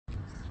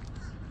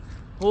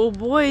Oh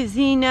boy,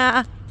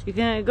 Xena, you're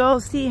gonna go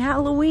see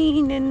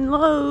Halloween in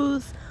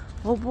Lowe's.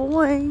 Oh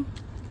boy,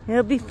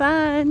 it'll be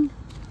fun.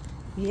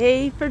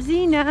 Yay for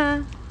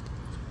Xena.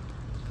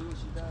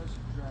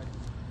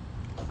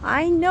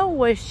 I know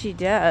what she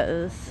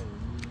does,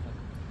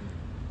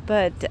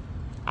 but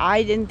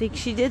I didn't think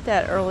she did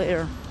that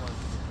earlier.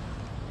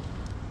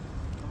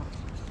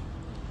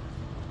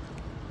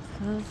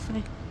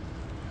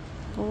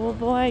 Oh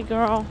boy,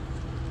 girl.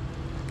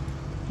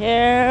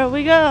 Here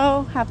we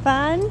go. Have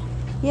fun?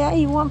 Yeah,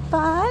 you want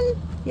fun?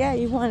 Yeah,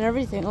 you want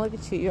everything. Look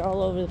at you. You're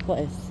all over the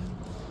place.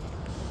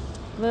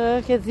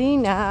 Look at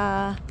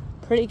Xena.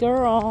 Pretty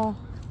girl.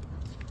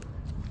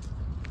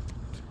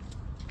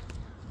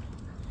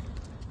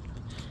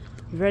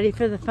 You ready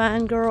for the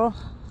fun, girl?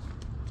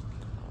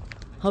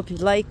 Hope you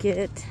like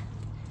it.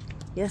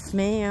 Yes,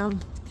 ma'am.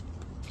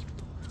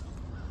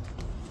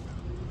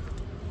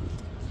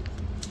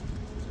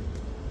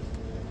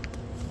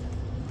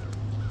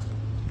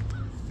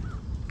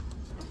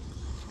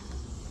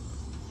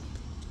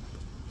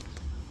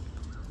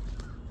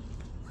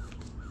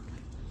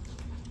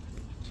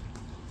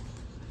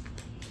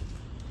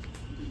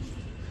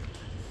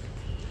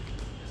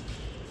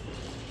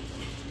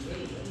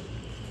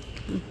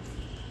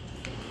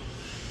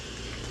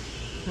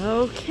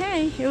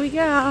 Okay, here we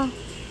go.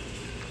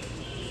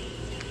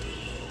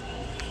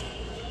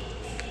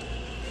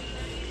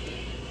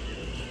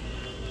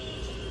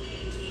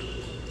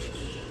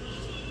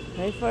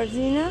 Ready for it,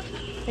 Xena?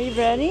 Are you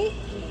ready?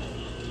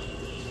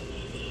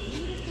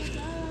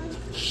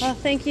 Oh,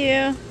 thank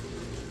you.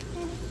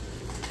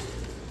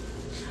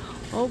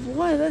 Oh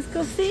boy, let's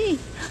go see.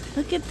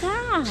 Look at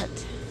that.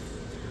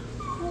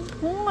 Oh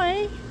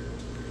boy.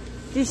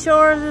 Did you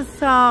show her this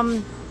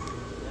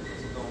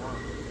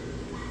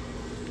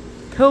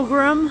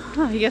pilgrim?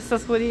 I guess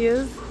that's what he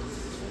is.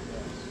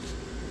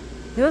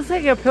 He looks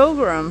like a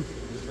pilgrim.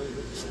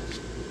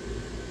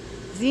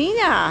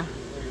 Xena,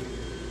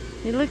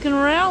 you're looking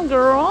around,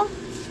 girl.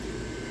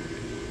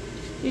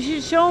 You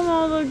should show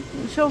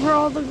her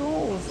all the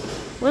goals.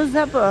 What is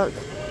that book?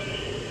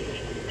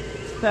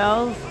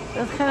 Spells.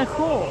 That's kind of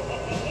cool.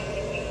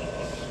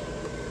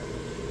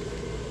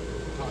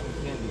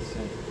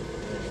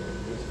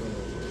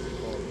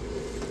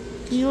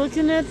 You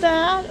looking at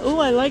that? Oh,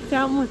 I like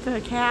that one with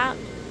the cat.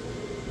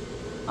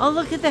 Oh,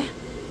 look at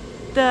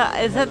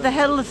is that the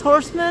Headless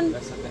Horseman?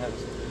 That's not the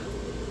Headless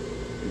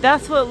Horseman.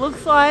 That's what it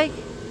looks like.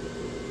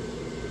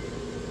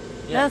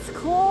 Yeah. That's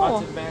cool.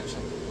 Haunted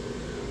Mansion.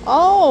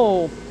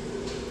 Oh,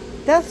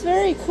 that's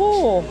very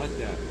cool. I like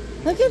that.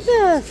 Look at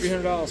this.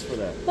 $300 for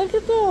that. Look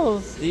at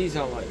those. These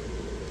I like.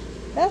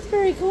 That's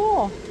very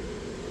cool.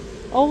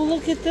 Oh,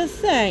 look at this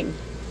thing.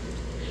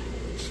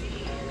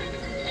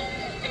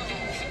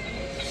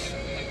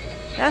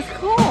 That's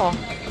cool.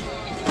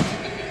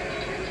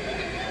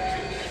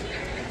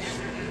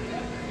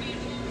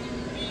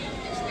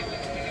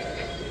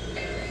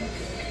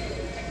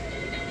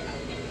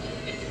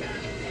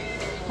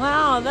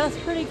 Wow, that's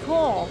pretty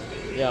cool.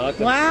 Yeah, I like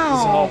that. Wow. This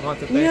is all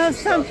haunted You know mansion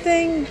stuff.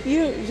 something?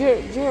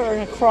 You're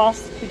in a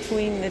cross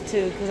between the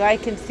two because I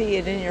can see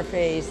it in your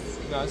face.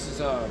 No, this is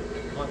a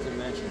haunted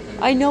mansion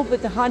thing. I know,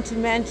 but the Haunted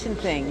Mansion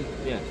thing.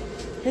 Yeah.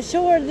 Let's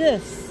show her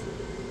this.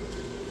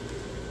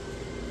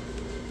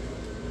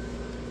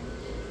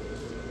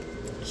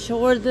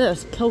 Show her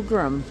this,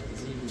 Pilgrim.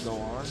 Does it even go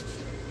on?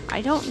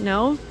 I don't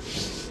know.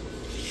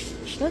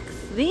 Look,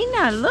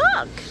 Xena,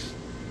 look.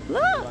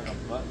 Look. Like a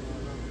button?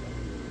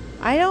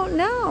 I don't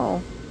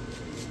know.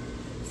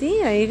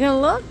 Xena, you gonna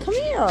look? Come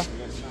here.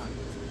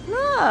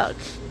 Look.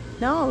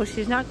 No,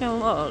 she's not gonna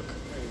look.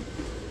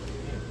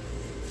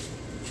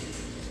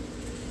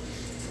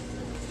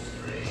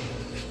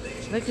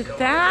 Look at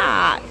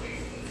that.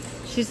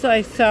 She's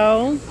like,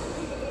 so?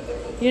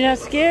 You're not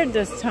scared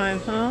this time,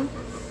 huh?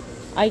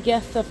 I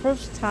guess the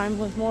first time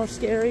was more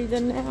scary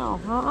than now,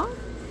 huh?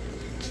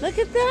 Look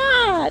at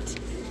that.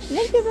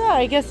 Look at that.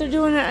 I guess they're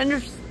doing an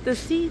under the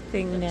sea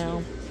thing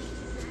now.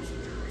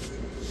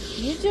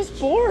 You're just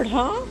bored,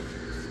 huh?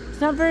 It's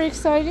not very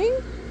exciting?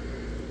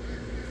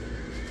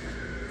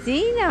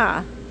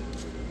 Xena.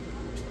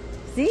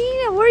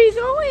 Xena, where are you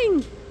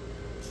going?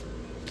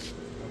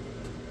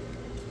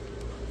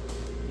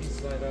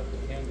 These light up,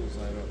 the candles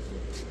light up.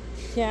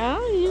 Yeah,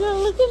 you're not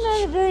looking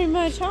at it very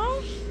much,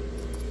 huh?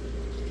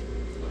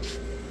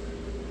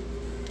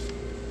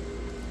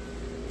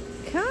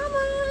 Come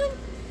on.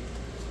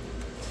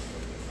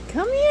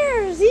 Come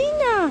here,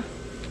 Xena.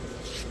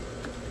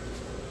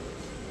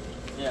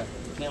 Yeah,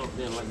 the candle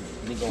didn't let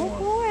me go Oh on.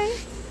 boy.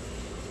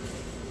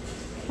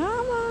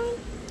 Come on.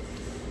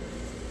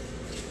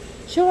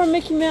 Show her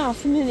Mickey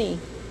Mouse, Minnie.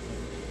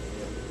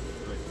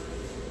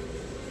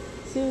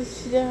 See what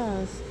she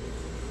does.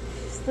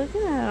 She's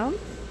looking at him.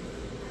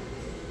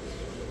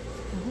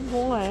 Oh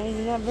boy,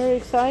 you're not very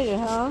excited,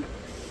 huh?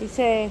 You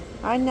say,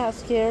 I'm not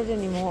scared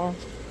anymore.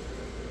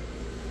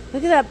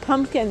 Look at that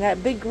pumpkin,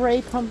 that big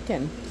gray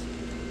pumpkin.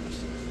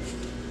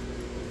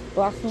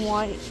 Black and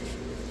white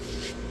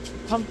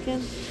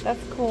pumpkin.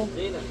 That's cool.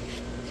 Xena.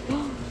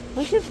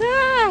 Look at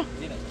that.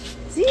 Xena.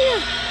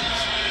 Xena.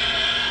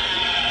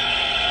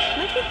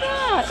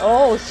 that?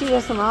 Oh, she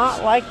does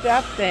not like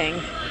that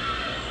thing.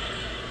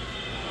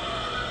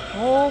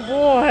 Oh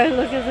boy,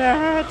 look at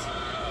that.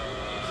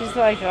 She's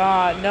like,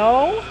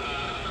 no.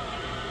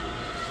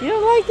 You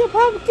don't like the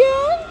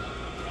pumpkin?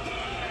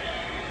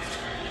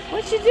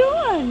 What you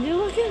doing? You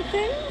looking at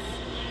things?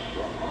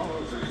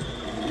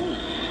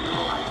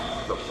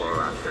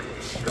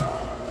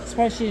 That's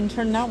why she didn't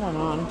turn that one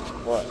on.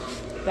 What?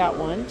 That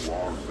one.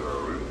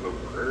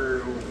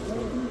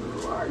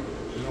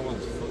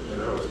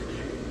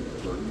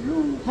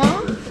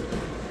 Huh?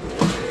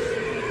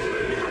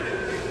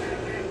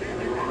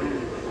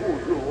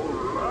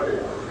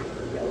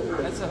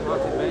 That's a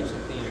haunted mansion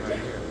theme right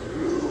here.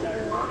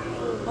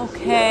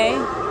 Okay.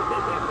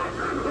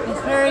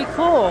 It's very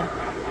cool.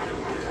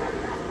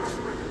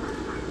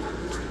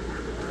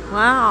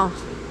 Wow.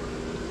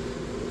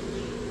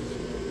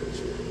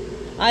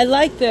 I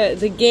like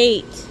the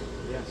gate.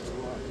 Yes,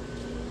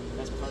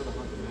 that's part of the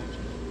haunted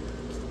mansion.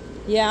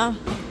 Yeah.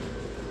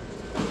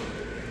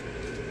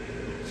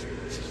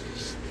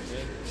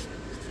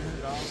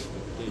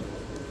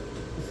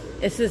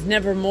 It says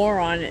Nevermore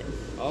on it.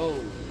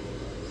 Oh,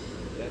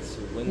 that's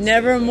Wednesday.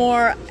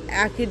 Nevermore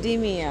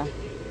Academia.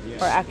 Yeah.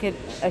 Or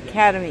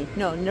Academy.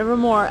 No,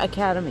 Nevermore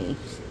Academy.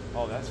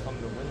 Oh, that's from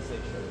the Wednesday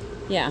show.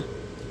 Yeah.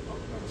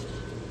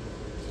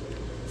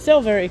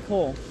 Still very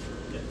cool.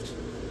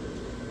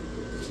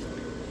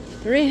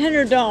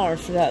 $300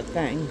 for that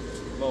thing.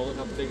 Oh, look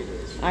how big it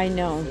is. I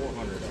know. $400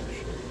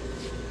 actually.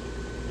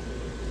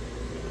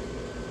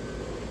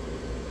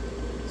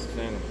 It's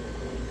Phantom.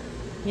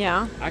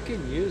 Yeah. I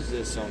can use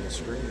this on the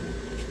screen.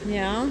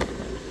 Yeah.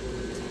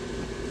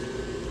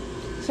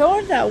 Show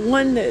her that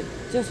one that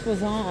just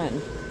was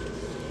on.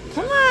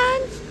 Come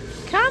on.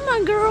 Come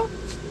on, girl.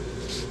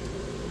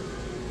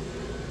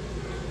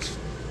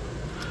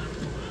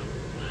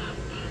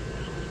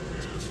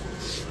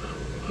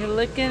 You're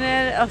looking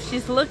at it. Oh,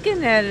 she's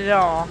looking at it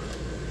all.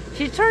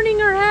 She's turning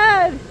her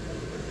head.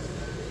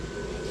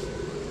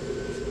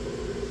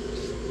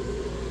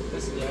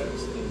 This is the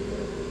Adams thing.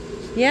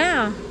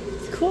 Yeah.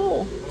 It's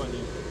cool. Come on,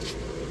 you.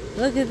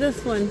 Look at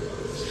this one.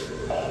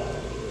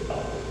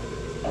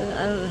 I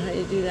don't know how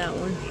you do that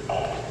one.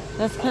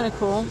 That's kind of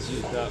cool. Let's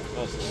use that.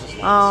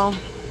 Oh,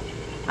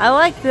 I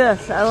like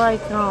this. I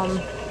like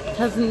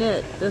Cousin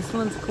Knit. This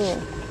one's cool.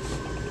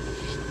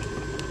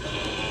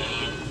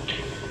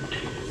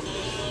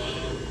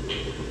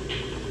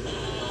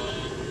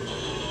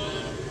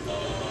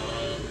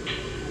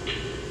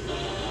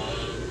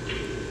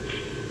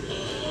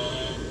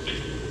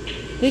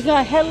 They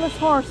got Headless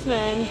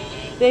Horseman.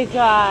 They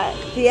got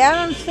the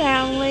Addams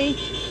Family.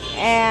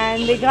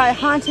 And they got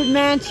Haunted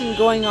Mansion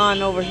going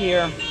on over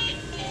here.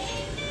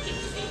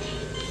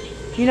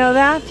 You know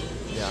that?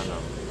 Yeah, I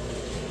know.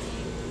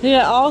 They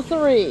got all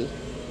three.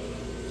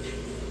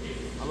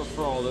 I'm gonna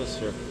throw all this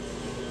here.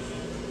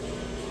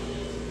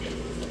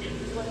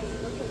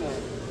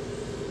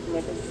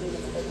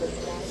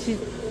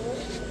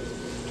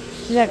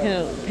 She's not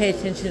going to pay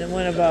attention to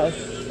one of both.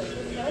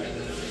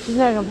 She's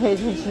not going to pay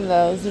attention to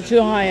those. They're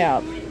too high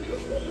up.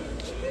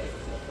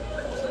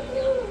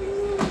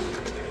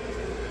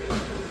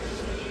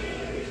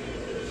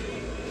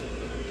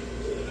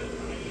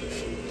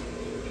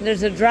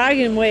 There's a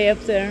dragon way up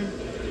there.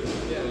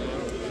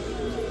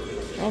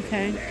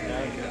 Okay.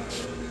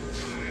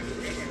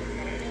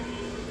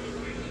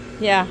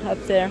 Yeah, up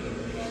there.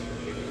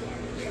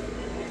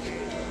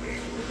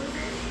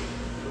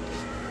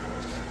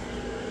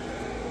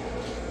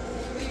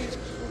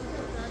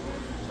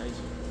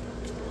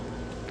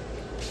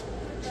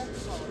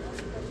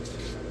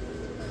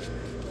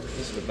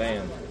 This is the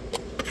band.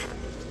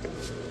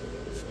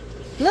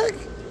 Look,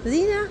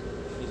 Xena.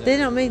 They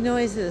don't make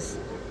noises.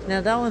 Now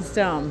that one's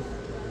dumb.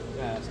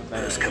 Yeah, that's a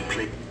band.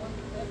 Complete.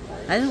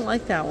 I don't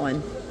like that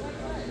one.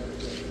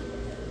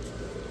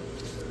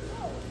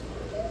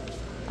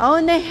 Oh,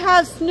 and they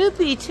have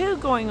Snoopy too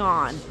going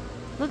on.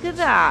 Look at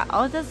that.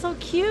 Oh, that's so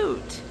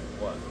cute.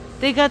 What?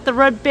 They got the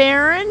Red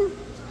Baron.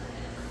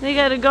 They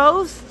got a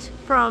ghost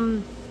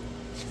from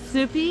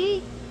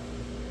Snoopy.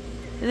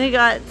 And they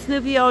got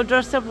Snoopy all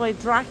dressed up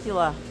like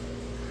Dracula.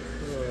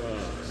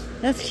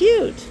 That's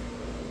cute.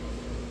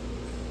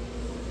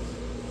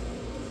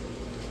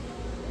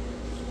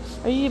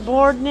 Are you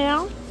bored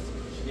now?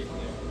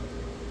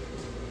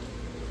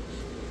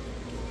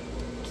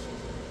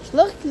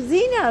 Look,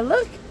 Xena,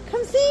 look.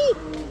 Come see.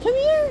 Come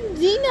here,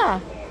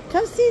 Xena.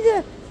 Come see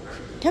the...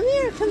 Come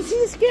here. Come see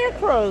the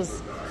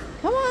scarecrows.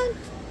 Come on.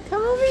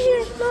 Come over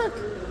here. Look.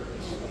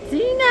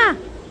 Xena.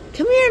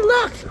 Come here.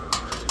 Look.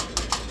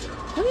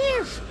 Come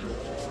here.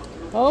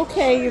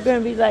 Okay, you're going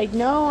to be like,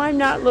 no, I'm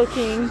not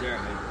looking.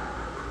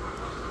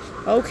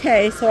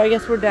 Okay, so I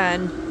guess we're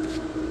done.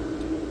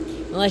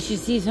 Unless you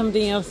see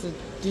something else to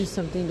do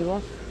something to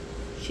her.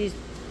 She's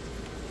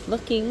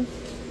looking.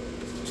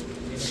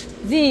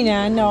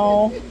 Xena,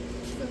 no.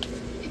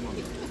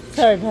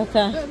 Sorry about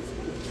that.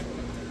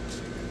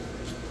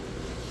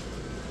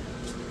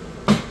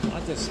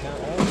 I just have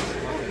all this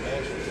haunted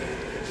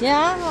mansion.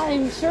 Yeah,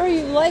 I'm sure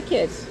you like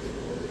it.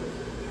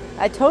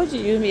 I told you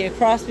you're going to be a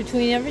cross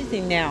between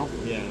everything now.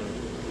 Yeah.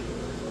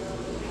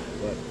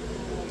 But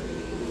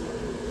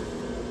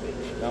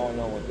now I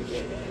know what to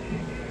get.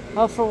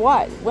 Oh, for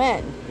what?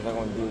 When? Because I'm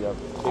going to do the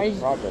big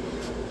project.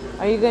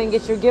 Are you going to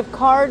get your gift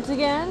cards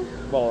again?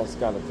 Well, it's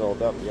got to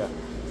build up, yeah.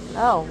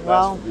 Oh,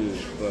 well.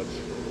 But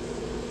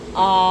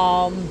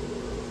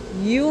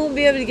you won't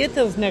be able to get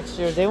those next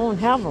year. They won't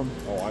have them.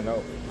 oh, I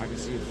know. I can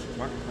see if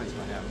Marketplace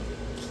might have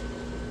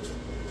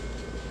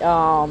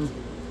them.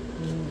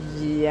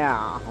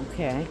 Yeah,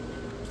 okay.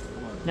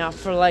 Not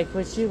for like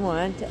what you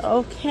want.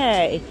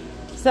 Okay.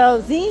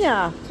 So,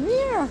 Xena, come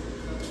here.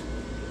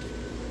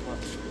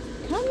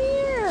 Come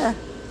here.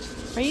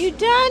 Are you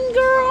done,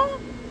 girl?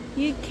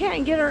 You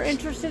can't get her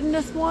interested in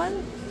this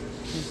one?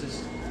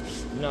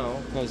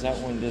 No, because that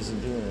one doesn't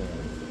do anything.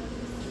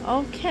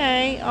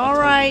 Okay, all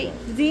right.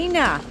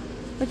 Xena,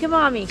 look at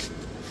mommy.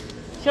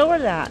 Show her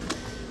that.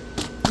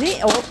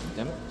 Oh,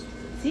 Damn it.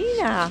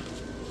 Xena.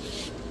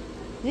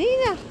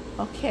 Xena.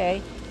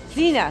 Okay.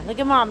 Xena, look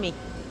at mommy.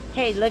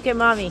 Hey, look at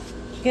mommy.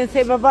 You gonna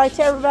say bye-bye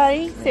to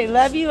everybody? Say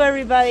love you,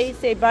 everybody.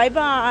 Say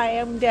bye-bye.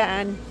 I'm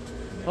done.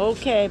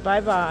 Okay,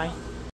 bye-bye.